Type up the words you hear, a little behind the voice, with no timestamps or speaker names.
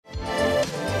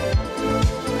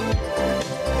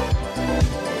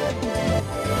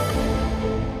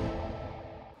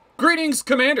Greetings,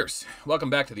 Commanders! Welcome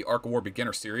back to the Ark of War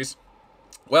Beginner Series.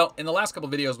 Well, in the last couple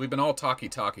videos, we've been all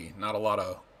talky-talky, not a lot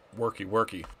of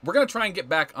worky-worky. We're going to try and get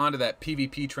back onto that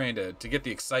PvP train to get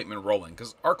the excitement rolling,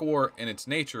 because Ark of War, in its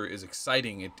nature, is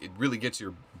exciting. It really gets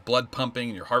your blood pumping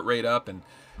and your heart rate up, and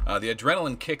the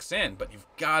adrenaline kicks in, but you've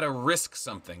got to risk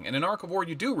something. And in Ark of War,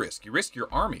 you do risk. You risk your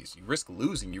armies. You risk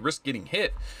losing. You risk getting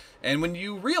hit. And when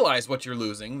you realize what you're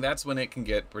losing, that's when it can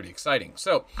get pretty exciting.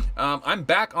 So, I'm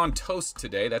back on Toast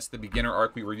today. That's the beginner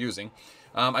Ark we were using.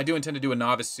 I do intend to do a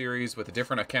novice series with a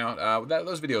different account.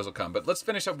 Those videos will come. But let's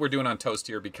finish up what we're doing on Toast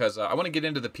here, because I want to get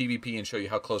into the PvP and show you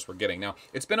how close we're getting. Now,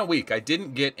 it's been a week. I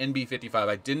didn't get NB55.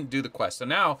 I didn't do the quest. So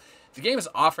now, the game is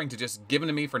offering to just give it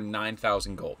to me for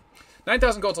 9,000 gold.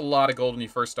 9,000 gold's a lot of gold when you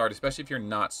first start, especially if you're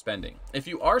not spending. If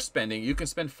you are spending, you can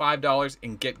spend $5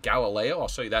 and get Galileo. I'll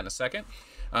show you that in a second.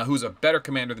 Who's a better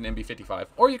commander than MB55.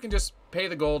 Or you can just pay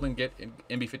the gold and get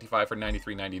MB55 for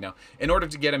 $93.90 now. In order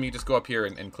to get him, you just go up here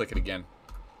and click it again.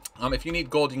 If you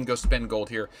need gold, you can go spend gold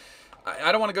here.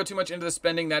 I don't want to go too much into the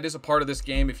spending. That is a part of this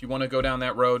game if you want to go down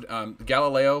that road.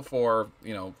 Galileo for,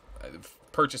 you know,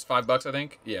 purchase $5, I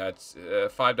think. Yeah, it's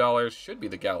 $5. Should be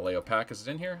the Galileo pack. Is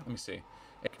it in here? Let me see.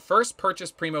 First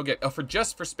purchase Primo get, for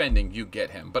just for spending, you get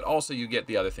him, but also you get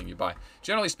the other thing you buy.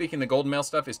 Generally speaking, the golden mail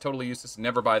stuff is totally useless.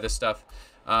 Never buy this stuff.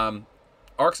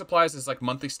 Arc supplies is like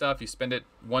monthly stuff. You spend it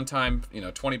one time, you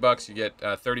know, 20 bucks. You get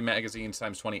 30 magazines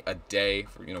times 20 a day,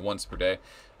 for, you know, once per day.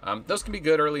 Those can be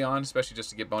good early on, especially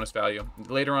just to get bonus value.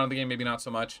 Later on in the game, maybe not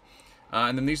so much.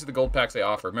 And then these are the gold packs they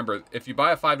offer. Remember, if you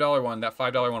buy a $5 one, that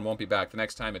 $5 one won't be back. The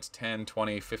next time it's 10,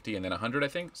 20, 50, and then 100, I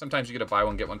think. Sometimes you get a buy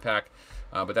one, get one pack,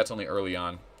 but that's only early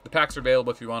on. The packs are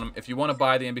available if you want them. If you want to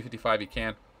buy the MB55, you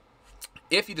can.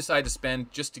 If you decide to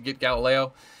spend just to get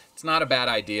Galileo, it's not a bad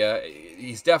idea.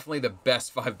 He's definitely the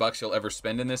best $5 you'll ever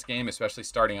spend in this game, especially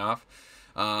starting off.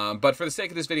 But for the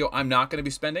sake of this video, I'm not going to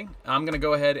be spending. I'm going to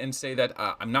go ahead and say that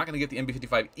I'm not going to get the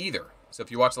MB55 either. So if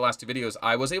you watch the last two videos,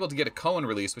 I was able to get a Cohen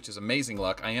release, which is amazing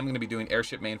luck. I am going to be doing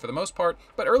airship main for the most part,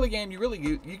 but early game,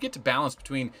 you get to balance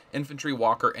between infantry,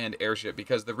 walker, and airship,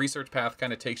 because the research path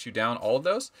kind of takes you down all of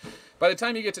those. By the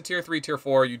time you get to tier 3, tier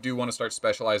 4, you do want to start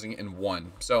specializing in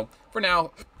one. So for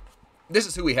now, this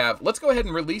is who we have. Let's go ahead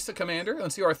and release a commander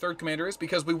and see who our third commander is,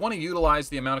 because we want to utilize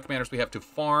the amount of commanders we have to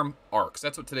farm arcs.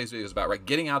 That's what today's video is about, right?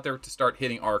 Getting out there to start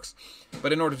hitting arcs.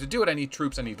 But in order to do it, I need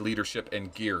troops, I need leadership,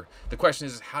 and gear. The question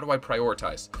is, how do I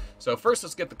prioritize? So first,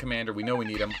 let's get the commander. We know we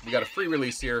need him. We got a free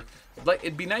release here.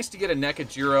 It'd be nice to get a NECA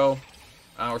Jiro,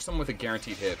 or someone with a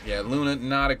guaranteed hit. Yeah, Luna,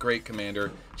 not a great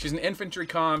commander. She's an infantry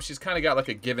comm. She's kind of got like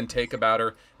a give and take about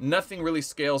her. Nothing really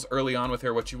scales early on with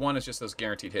her. What you want is just those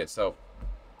guaranteed hits. So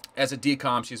as a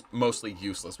decom, she's mostly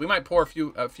useless. We might pour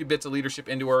a few bits of leadership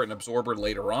into her and absorb her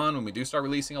later on when we do start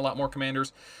releasing a lot more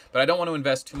commanders, but I don't want to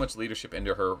invest too much leadership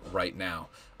into her right now.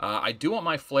 I do want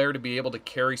my flare to be able to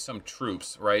carry some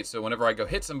troops, right? So whenever I go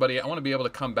hit somebody, I want to be able to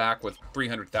come back with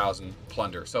 300,000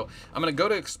 plunder. So I'm going to go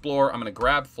to explore. I'm going to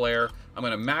grab flare. I'm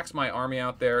going to max my army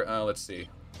out there. Let's see.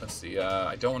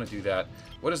 I don't want to do that.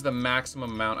 What is the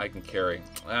maximum amount I can carry?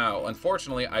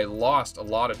 Unfortunately, I lost a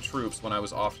lot of troops when I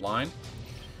was offline.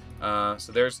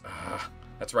 So there's,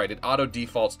 that's right, it auto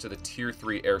defaults to the tier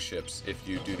 3 airships if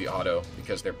you do the auto,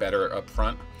 because they're better up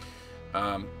front.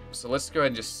 So let's go ahead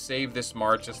and just save this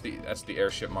march. That's the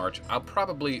airship march. I'll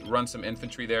probably run some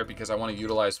infantry there because I want to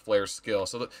utilize Flare's skill.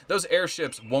 So those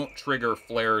airships won't trigger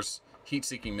Flare's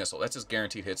heat-seeking missile. That's his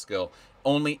guaranteed hit skill.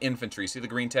 Only infantry. See the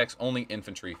green text? Only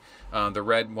infantry. The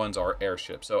red ones are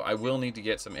airships. So I will need to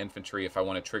get some infantry if I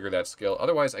want to trigger that skill.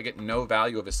 Otherwise, I get no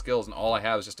value of his skills, and all I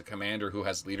have is just a commander who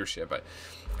has leadership.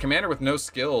 Commander with no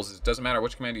skills, it doesn't matter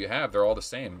which commander you have. They're all the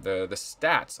same. The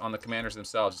stats on the commanders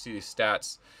themselves, you see these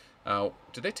stats.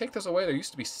 Did they take those away? There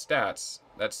used to be stats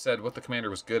that said what the commander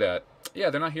was good at.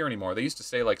 Yeah, they're not here anymore. They used to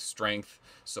say like strength,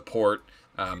 support.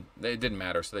 It didn't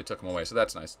matter, so they took them away. So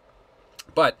that's nice.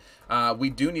 But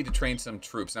we do need to train some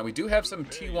troops. Now, we do have some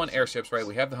T1 airships, right?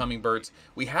 We have the Hummingbirds.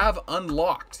 We have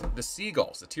unlocked the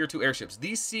Seagulls, the Tier 2 airships.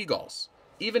 These Seagulls,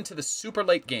 even to the super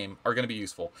late game, are going to be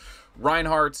useful.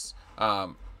 Reinhardt's,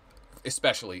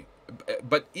 especially.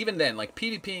 But even then, like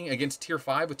PvPing against Tier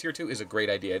 5 with Tier 2 is a great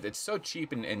idea. It's so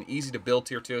cheap and easy to build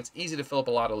Tier 2. It's easy to fill up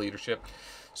a lot of leadership.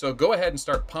 So go ahead and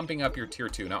start pumping up your Tier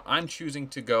 2. Now, I'm choosing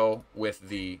to go with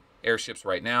the airships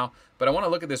right now, but I want to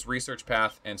look at this research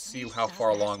path and see how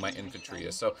far along my infantry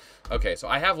is. So, okay, so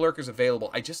I have lurkers available.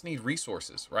 I just need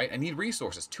resources, right? I need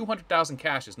resources. 200,000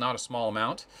 cash is not a small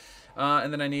amount.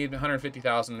 And then I need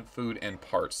 150,000 food and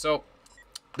parts. So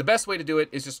the best way to do it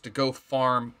is just to go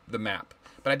farm the map.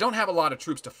 But I don't have a lot of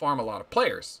troops to farm a lot of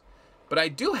players. But I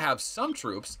do have some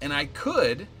troops, and I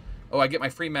could Oh, I get my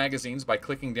free magazines by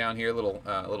clicking down here,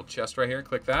 little chest right here.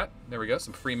 Click that. There we go.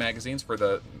 Some free magazines for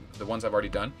the ones I've already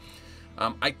done.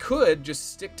 I could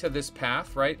just stick to this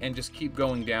path, right, and just keep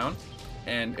going down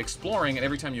and exploring, and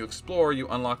every time you explore, you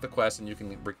unlock the quest, and you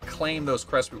can reclaim those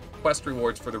quest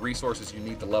rewards for the resources you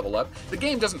need to level up. The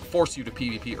game doesn't force you to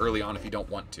PvP early on if you don't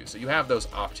want to, so you have those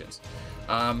options.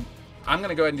 I'm going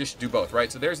to go ahead and just do both,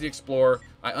 right? So there's the Explorer.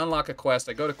 I unlock a quest.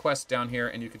 I go to quests down here,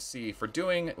 and you can see for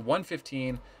doing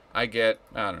 115, I get,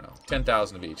 I don't know,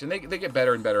 10,000 of each. And they get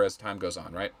better and better as time goes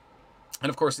on, right? And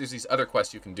of course, there's these other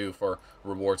quests you can do for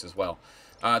rewards as well.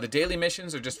 The daily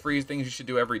missions are just free things you should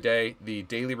do every day. The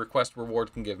daily request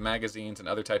reward can give magazines and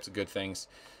other types of good things.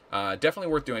 Definitely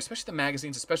worth doing, especially the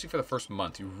magazines, especially for the first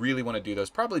month. You really want to do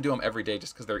those. Probably do them every day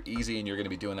just because they're easy and you're going to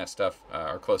be doing that stuff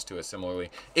or close to it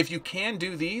similarly. If you can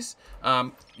do these,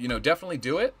 you know, definitely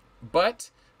do it.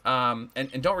 But,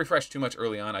 and don't refresh too much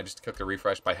early on. I just took a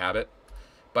refresh by habit.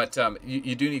 But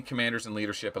you do need commanders and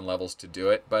leadership and levels to do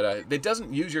it. But it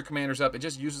doesn't use your commanders up. It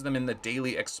just uses them in the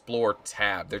Daily Explore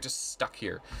tab. They're just stuck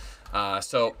here.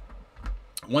 So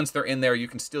once they're in there, you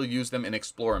can still use them in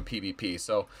Explore and PvP.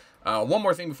 So one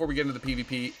more thing before we get into the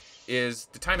PvP is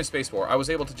the time and space war. I was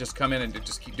able to just come in and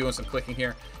just keep doing some clicking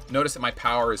here. Notice that my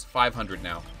power is 500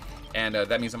 now. And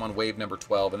that means I'm on wave number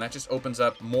 12. And that just opens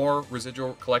up more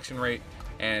residual collection rate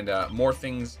and more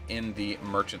things in the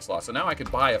merchant slot. So now I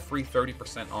could buy a free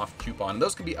 30% off coupon. And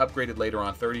those can be upgraded later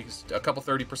on. A couple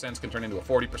 30% can turn into a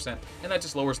 40%, and that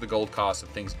just lowers the gold cost of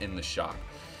things in the shop.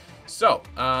 So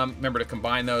remember to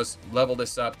combine those, level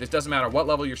this up. This doesn't matter what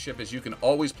level your ship is. You can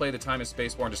always play the time and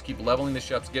space war and just keep leveling the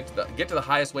ships, get to the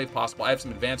highest wave possible. I have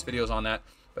some advanced videos on that,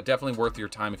 but definitely worth your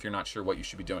time if you're not sure what you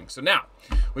should be doing. So now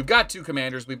we've got 2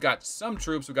 commanders, we've got some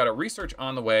troops, we've got a research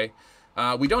on the way.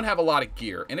 We don't have a lot of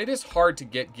gear, and it is hard to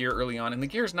get gear early on, and the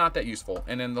gear is not that useful.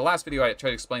 And in the last video, I tried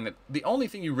to explain that the only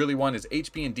thing you really want is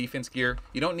HP and defense gear.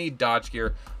 You don't need dodge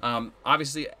gear.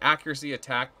 Obviously, accuracy,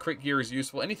 attack, crit gear is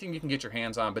useful. Anything you can get your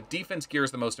hands on, but defense gear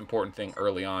is the most important thing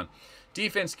early on.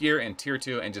 Defense gear and tier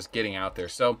 2 and just getting out there.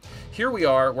 So here we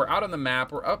are. We're out on the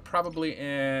map. We're up probably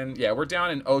in, yeah, we're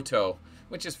down in Oto,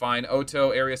 which is fine.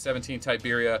 Oto, Area 17,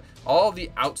 Tiberia, all the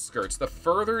outskirts. The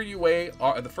further you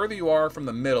are from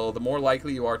the middle, the more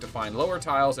likely you are to find lower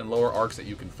tiles and lower arcs that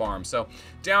you can farm. So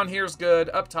down here's good,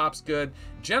 up top's good.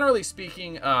 Generally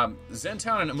speaking,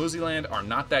 Zentown and Amuziland are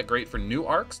not that great for new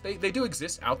arcs. They do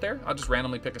exist out there. I'll just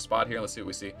randomly pick a spot here. Let's see what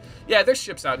we see. Yeah, there's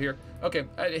ships out here. Okay,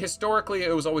 historically,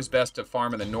 it was always best to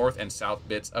farm in the north and south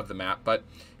bits of the map, but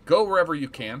go wherever you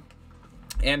can.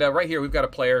 And right here, we've got a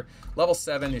player, level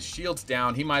 7, his shield's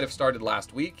down. He might have started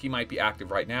last week. He might be active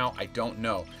right now. I don't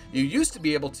know. You used to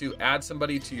be able to add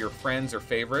somebody to your friends or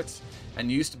favorites,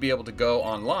 and you used to be able to go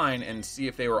online and see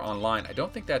if they were online. I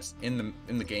don't think that's in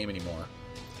the game anymore.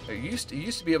 You used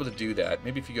to be able to do that.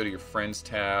 Maybe if you go to your friends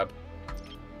tab.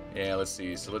 Yeah, let's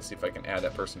see. So let's see if I can add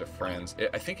that person to friends.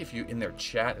 I think if you, in their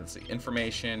chat, let's see,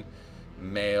 information,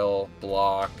 mail,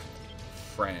 block,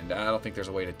 friend. I don't think there's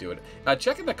a way to do it.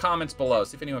 Check in the comments below,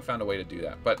 see if anyone found a way to do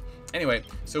that. But anyway,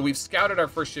 so we've scouted our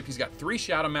first ship. He's got 3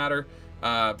 shadow matter,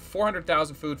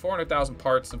 400,000 food, 400,000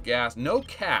 parts, some gas, no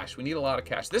cash. We need a lot of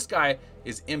cash. This guy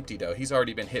is empty though. He's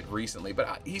already been hit recently,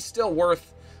 but he's still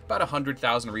worth about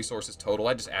 100,000 resources total.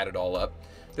 I just added all up.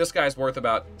 This guy's worth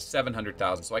about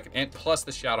 700,000. So I can, and plus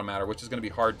the shadow matter, which is going to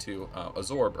be hard to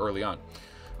absorb early on.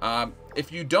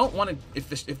 If you don't want to,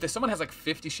 if someone has like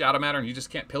 50 shadow matter and you just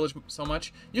can't pillage so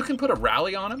much, you can put a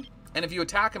rally on him. And if you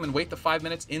attack him and wait the 5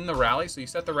 minutes in the rally, so you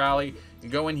set the rally, you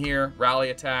go in here, rally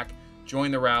attack,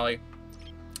 join the rally.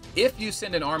 If you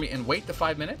send an army and wait the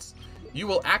 5 minutes, you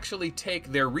will actually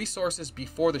take their resources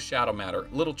before the shadow matter.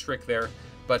 Little trick there,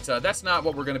 but that's not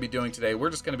what we're going to be doing today. We're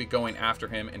just going to be going after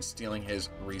him and stealing his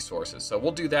resources. So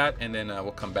we'll do that, and then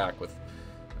we'll come back with,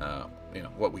 you know,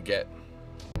 what we get.